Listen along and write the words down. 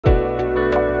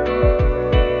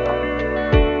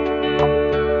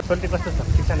सोल्टी कस्तो छ?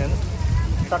 ठिक छ नि हैन?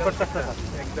 चटपट कस्तो छ?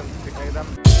 एकदम ठिक एकदम।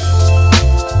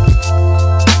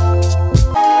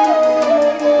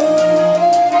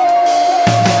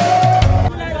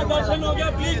 दर्शन हो गया,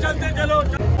 प्लीज चलते चलो।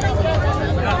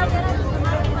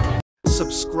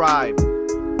 Subscribe.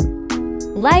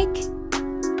 Like.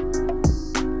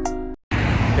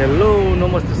 हेलो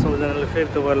नमस्ते सबैजनालाई, फेरि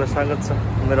तपाईँहरूलाई स्वागत छ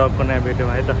मेरो अर्को नयाँ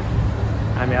भिडियोमा है त।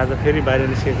 हामी आज फेरि बाहिर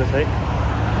निस्केको छ है।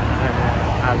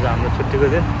 आज हाम्रो छुट्टीको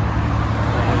दिन,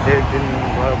 धेरै दिन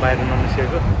भयो बाहिर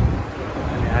ननिस्केको।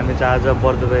 अनि हामी चाहिँ आज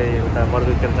बुर दुबई उता बुर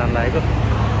दुबईतिर जान लागेको।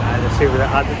 आज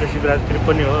चाहिँ शिवरात्रि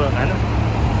पनि हो होइन,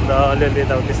 र अलिअलि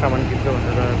यताउति सामान किन्छ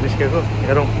भनेर निस्केको।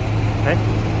 हेरौँ है,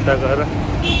 उता गएर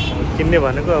किन्ने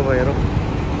भनेको अब हेरौँ।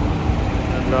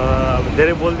 र अब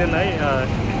धेरै बोल्दैन है,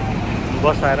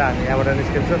 बस आएर हामी यहाँबाट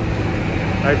निस्किन्छौँ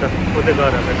है त। उतै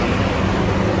गएर भेटौँ।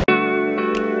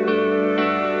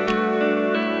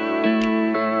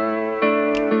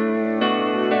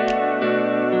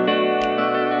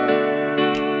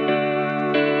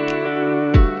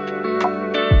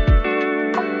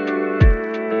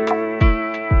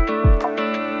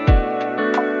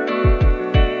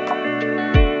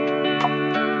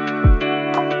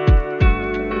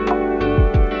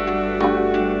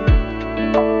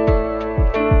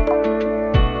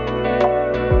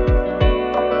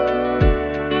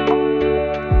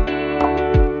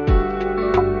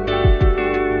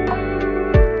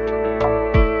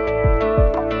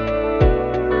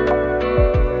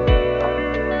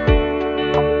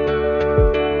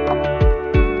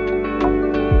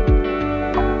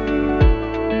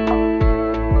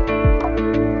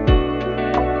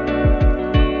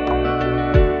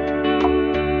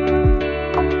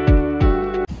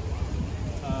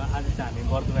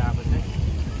 बुर दुबई आएको चाहिँ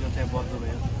यो चाहिँ बुर दुबई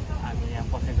हो। हामी यहाँ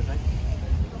बसेको चाहिँ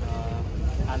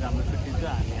आज हाम्रो छुट्टी छ।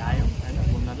 हामी आयौँ होइन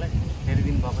घुम्नलाई। धेरै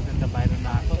दिन भएको थियो नि त बाहिर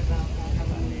नआएको।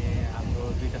 अनि हाम्रो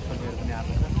दुईवटा छोरीहरू पनि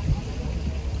आएको छ,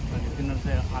 अनि तिनीहरू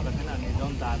चाहिँ आएको छैन। अनि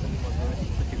जाउँ त आज बुर दुबई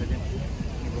छुट्टीको दिन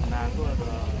घुम्न आएको।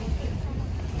 र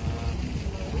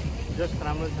जस्ट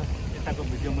राम्रो छ। यताको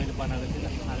भिडियो मैले बनाएको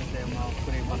थिइनँ, आज चाहिँ म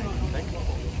पुरै बनाइदिन्छु है।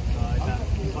 यता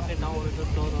कतै ठाउँहरू छ,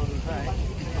 चौरहरू छ है,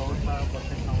 चौर छ,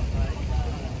 बस्ने ठाउँ छ है।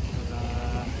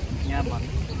 यहाँ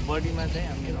बडीमा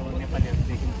चाहिँ मेरो नेपालीहरू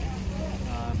देखिन्छ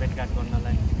भेटघाट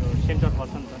गर्नलाई। यो सेन्टर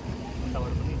पर्छ नि त,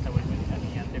 उताबाट पनि यताबाट पनि। अनि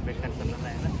यहाँ चाहिँ भेटघाट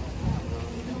गर्नलाई होइन हाम्रो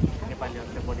नेपालीहरू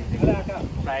चाहिँ बढी देखिन्छ,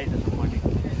 प्रायः जस्तो बढी।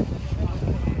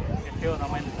 त्यो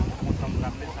रमाइलो छ, मौसम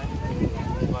राम्रै छ,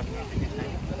 गर्मी त्यति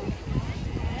छैन।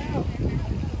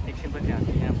 एकछिनपछि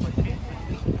हामी यहाँ पछि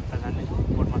उता जाने,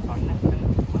 बोटमा चढ्ने,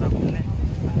 उता घुम्ने,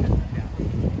 अनि त्यहाँ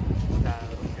उता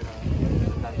रुमतिर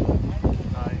जान्छौँ।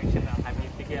 र एकछिन हामी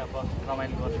यत्तिकै अब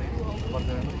रमाइलो गर्दै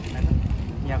होइन,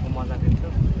 यहाँको मजा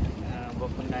लिन्छौँ।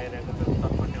 भोक पनि लागिरहेको छ,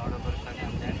 चटपटी अर्डर गरिसक्यो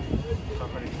हामीले,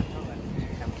 चटपटी खान्छौँ। अनि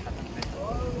हामी खाजा खान्छौँ।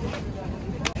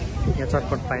 यहाँ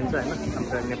चटपट पाइन्छ होइन,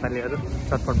 हाम्रो नेपालीहरू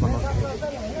चटपट बनाउँछ।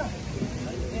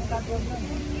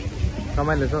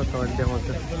 रमाइलो छ, तपाईँले देखाउँछ।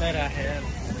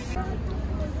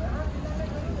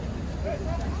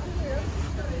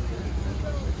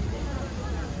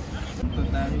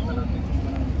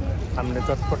 हामीले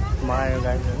चटपटमा आयो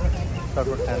गाडी होइन,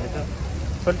 चटपट खाँदैछ।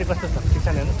 सोल्टी कस्तो छ? ठिक छ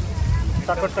नि होइन?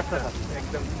 चटपट कस्तो छ?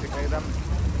 एकदम ठिक एकदम।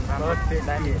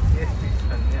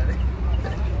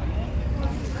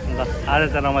 ल आज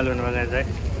चाहिँ रमाइलो हुनुभएको चाहिँ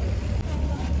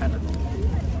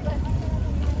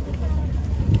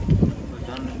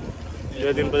यो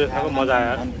दिनपछि खाएको मजा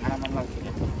आयो।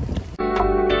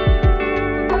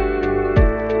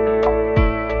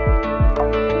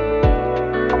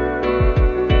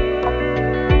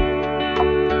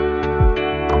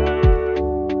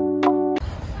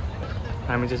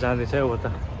 हामी चाहिँ जाँदैछ हो त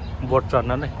बोट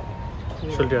चढ्नलाई।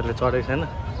 सोल्टीहरूले चढेको छैन,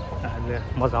 अहिले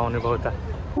मजा आउने भयो त।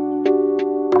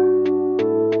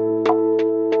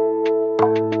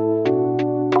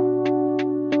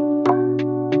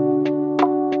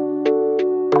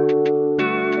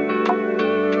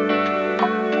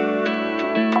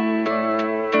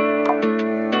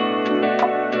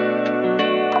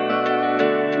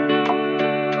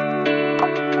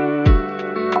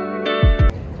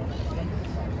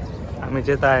 हामी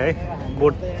चाहिँ यता आयो है,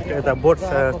 बोट यता बोट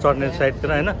चढ्ने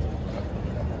साइडतिर होइन।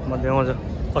 म देखाउँछु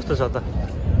कस्तो छ त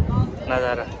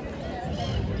नजारा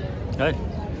है,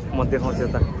 म देखाउँछु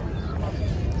यता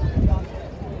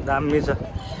दामी छ।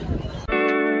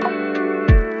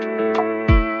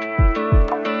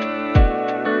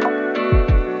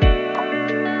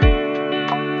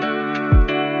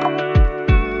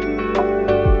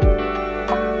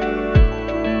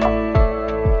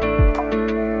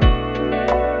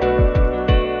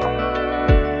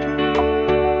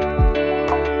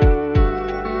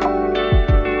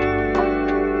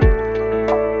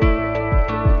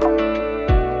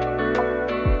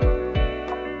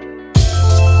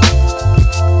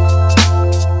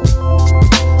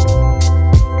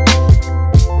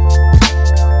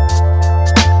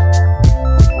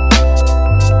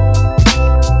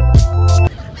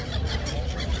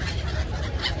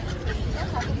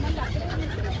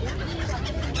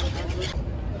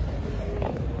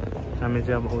 हामी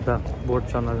चाहिँ अब उता बोट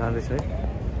चढ्न जाँदैछ है।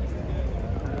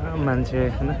 मान्छे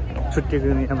होइन छुट्टीको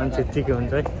दिन यहाँ मान्छे यत्तिकै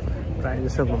हुन्छ है, प्रायः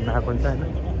जसो घुम्न आएको हुन्छ होइन,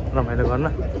 रमाइलो गर्न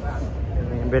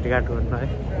अनि भेटघाट गर्न है।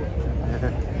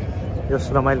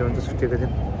 यस रमाइलो हुन्छ छुट्टीको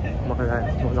दिन, मजा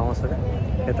आउँछ क्या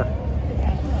यता।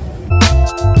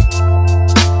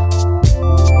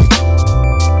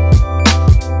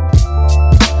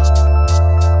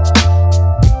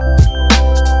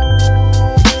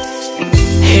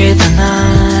 Hear the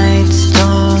night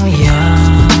storm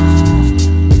young,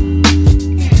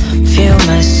 feel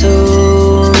my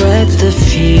soul at the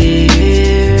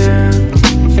fear,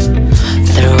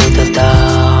 throw the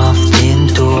daft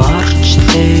into arch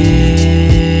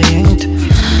thing,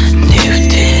 new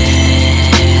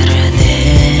terrain.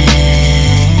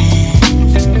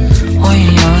 Oh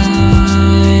yeah,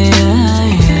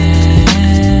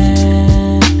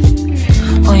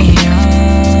 oh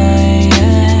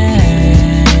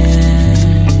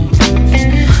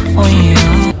yeah.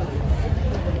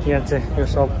 यहाँ चाहिँ यो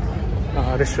सब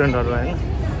रेस्टुरेन्टहरू होइन,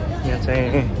 यहाँ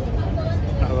चाहिँ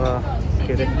अब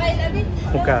के अरे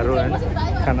हुक्काहरू होइन,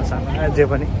 खानासाना जे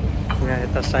पनि। यहाँ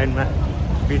यता साइडमा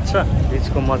बिच छ,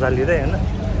 बिचको मजा लिँदै होइन,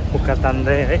 हुक्का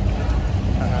तान्दै है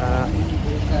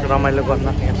रमाइलो गर्न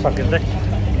यहाँ सकिन्छ।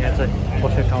 यहाँ चाहिँ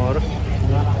बस्ने ठाउँहरू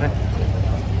है,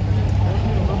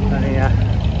 अनि यहाँ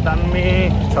दामी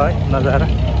छ है नजारा,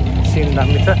 सिन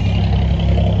दामी छ।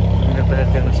 यता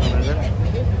हेर्न सक्नुहुन्छ,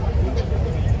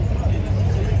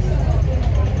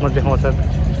 म देखाउँछ।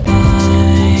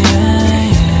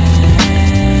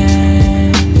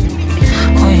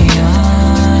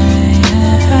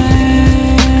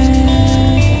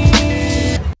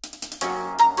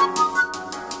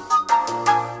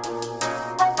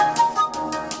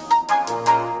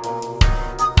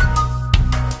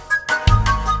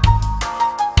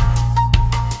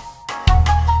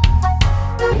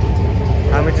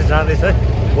 हामी चाहिँ जाँदैछ है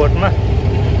बोटमा।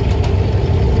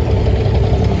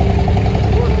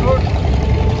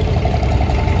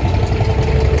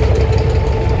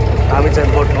 हामी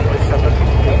चाहिँ बोटमा बसिसक्यो,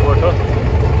 बोट हो।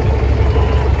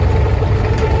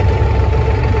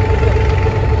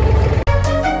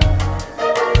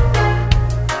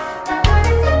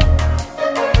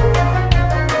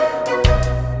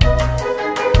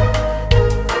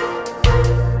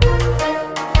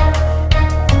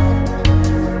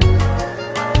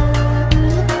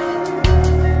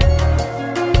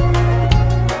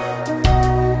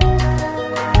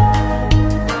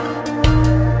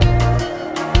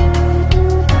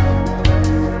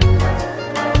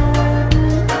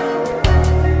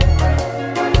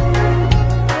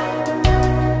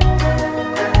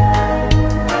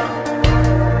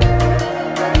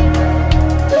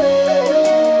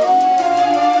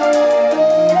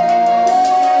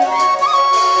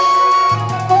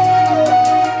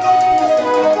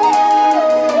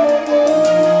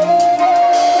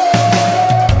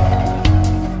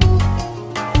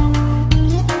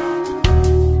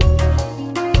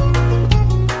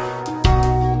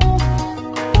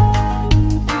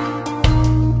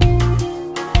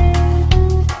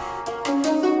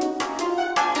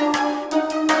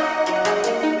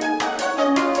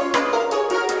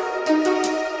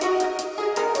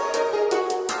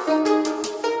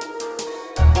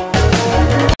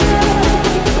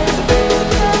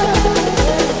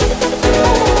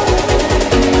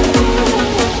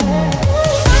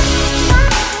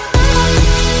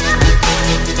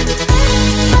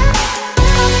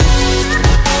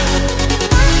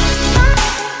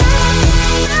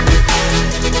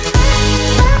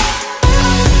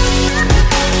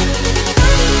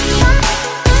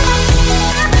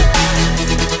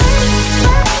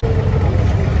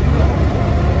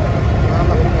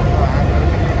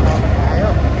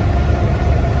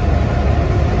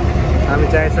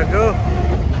 आइसक्यो,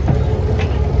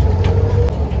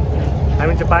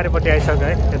 हामी चाहिँ पारिपट्टि आइसक्यो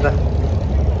है, यता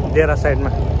देरा साइडमा,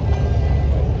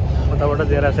 उताबाट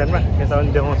देरा साइडमा। यता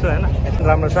पनि देखाउँछु होइन,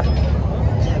 राम्रो छ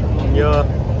यो।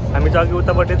 हामी चाहिँ अघि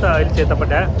उतापट्टि त, अहिले चाहिँ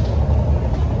यतापट्टि आयो।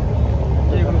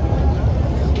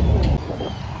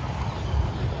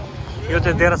 यो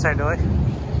चाहिँ देरा साइड हो है।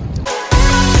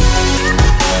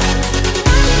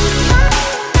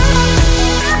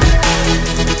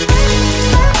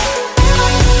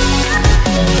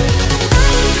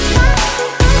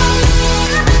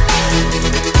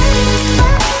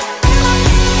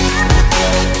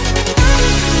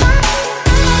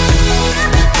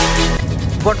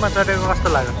 बोटमा चढेको कस्तो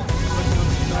लाग्यो?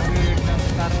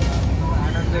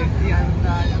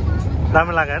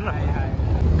 दामी लाग्यो होइन?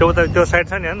 त्यो साइड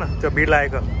छ नि होइन, त्यो भिड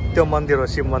लागेको त्यो मन्दिर हो,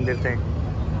 शिव मन्दिर चाहिँ।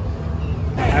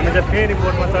 हामी चाहिँ फेरि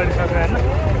बोटमा चढिसक्यो होइन।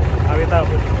 अब यता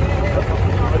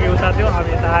अघि उता थियो अब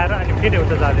यता आएर अनि फेरि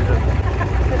उता जाँदैछ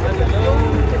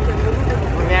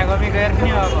घुमी गएर नि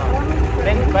अब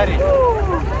बेङ्कबारी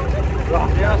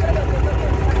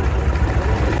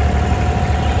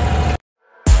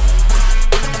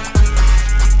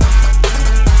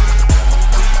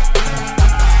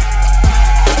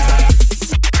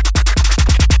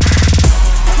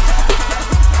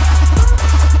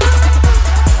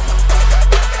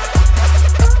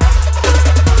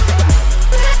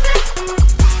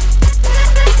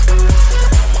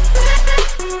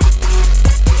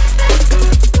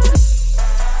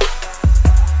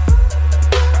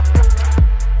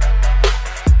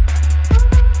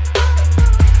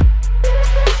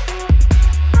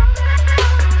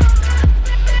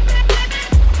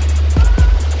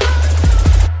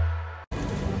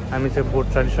हामी चाहिँ बोट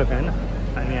चढिसक्यो होइन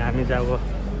अनि हामी चाहिँ अब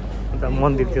उता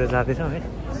मन्दिरतिर जाँदैछौँ है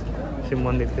शिव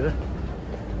मन्दिरतिर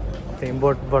त्यही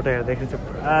बोटबाट हेर्दाखेरि चाहिँ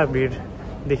पुरा भिड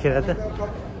देखेर त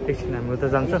एकछिन हामी उता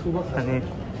जान्छौँ अनि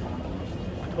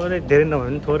थोरै धेरै नभए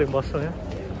पनि थोरै बस्छौँ यहाँ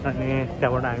अनि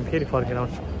त्यहाँबाट हामी फेरि फर्केर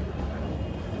आउँछौँ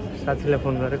साथीलाई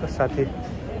फोन गरेको साथी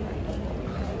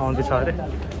आउँदैछ अरे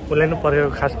उसलाई नै परेको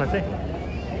खासमा चाहिँ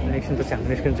एकछिन पछि हामी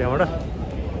निस्किन्छ यहाँबाट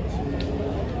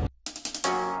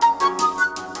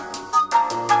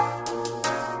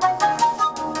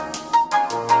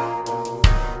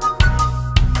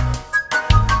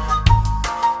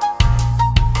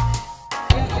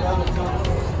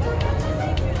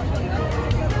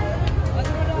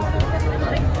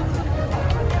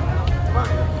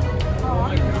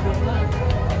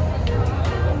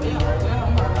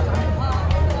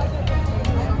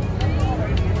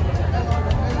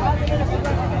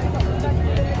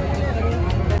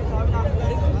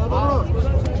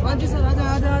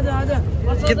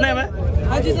कितना है भाई?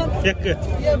 हाँ जी सर एक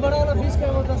ये बड़ा वाला 20 का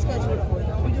वो 10 का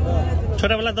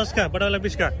छोटा वाला 10 का बड़ा वाला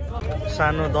 20 का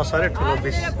सानो 10 अरे ठुलो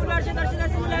 20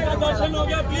 दर्शन हो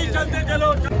गया प्लीज चलते चलो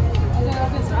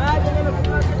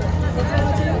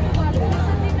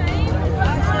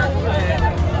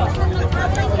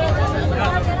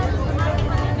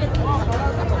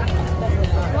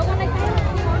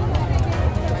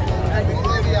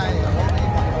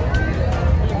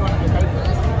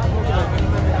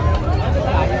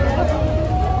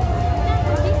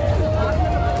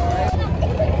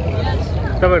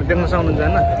तपाईहरु देख्न सक्नुहुन्छ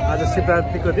हैन आज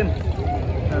शिवरात्रिको दिन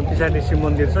पछाडि शिव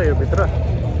मन्दिर छ यो भित्र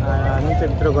हामी चाहिँ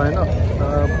भित्र गएनौँ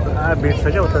पुरा भिड छ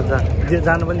क्या उता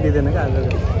जानु पनि दिँदैन क्या आज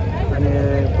अनि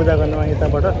पूजा गर्नुमा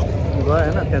यताबाट गयो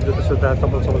होइन त्यहाँ जुत्ता सुत्ता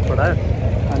चप्पल छोडायो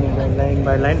अनि लाइन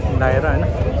बाई लाइन लाएर होइन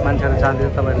मान्छेहरू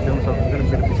जाँदैछ तपाईँहरू देख्न सक्नुहुन्छ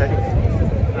मेरो पछाडि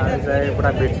आज चाहिँ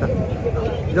पुरा भिड छ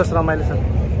जस रमाइलो छ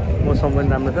मौसम पनि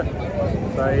राम्रो छ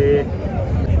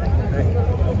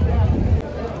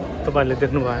तपाईँहरूले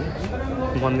देख्नुभयो होइन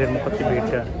मन्दिरमा कति भिड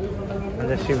छ अझ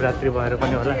शिवरात्रि भएर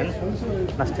पनि होला होइन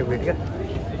लास्टको भिड क्या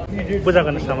पूजा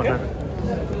गर्ने सामानहरू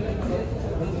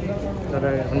तर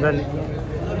हुन्छ नि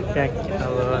त्यहाँ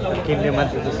अब किन्ने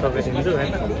मान्छे चाहिँ सबै दिन्छु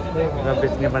होइन र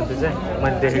बेच्ने मान्छे चाहिँ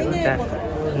मैले देखेको त्यहाँ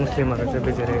मुस्लिमहरू चाहिँ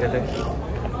बेचिरहेको थिएँ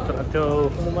तर त्यो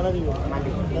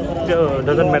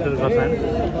डजन्ट म्याटर गर्छ होइन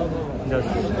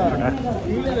जस्ट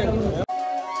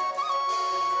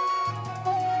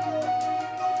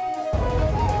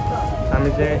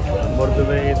हामी चाहिँ बुर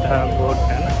दुबई यता बोट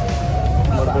होइन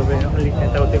बुर दुबई अलिक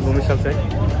यताउति घुमिसक्छ है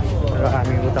र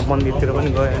हामी उता मन्दिरतिर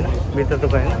पनि गयो होइन भित्र त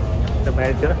गएन त्यो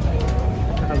बाहिरतिर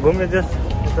घुम्यो जस्ट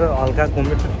यत्रो हल्का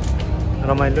घुम्यो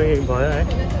रमाइलो भयो है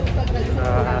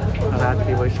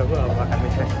राति भइसक्यो अब हामी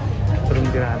चाहिँ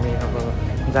रुमतिर हामी अब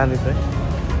जाँदैछ है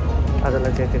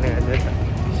आजलाई चाहिँ यति नै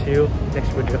सी यू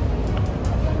नेक्स्ट भिडियो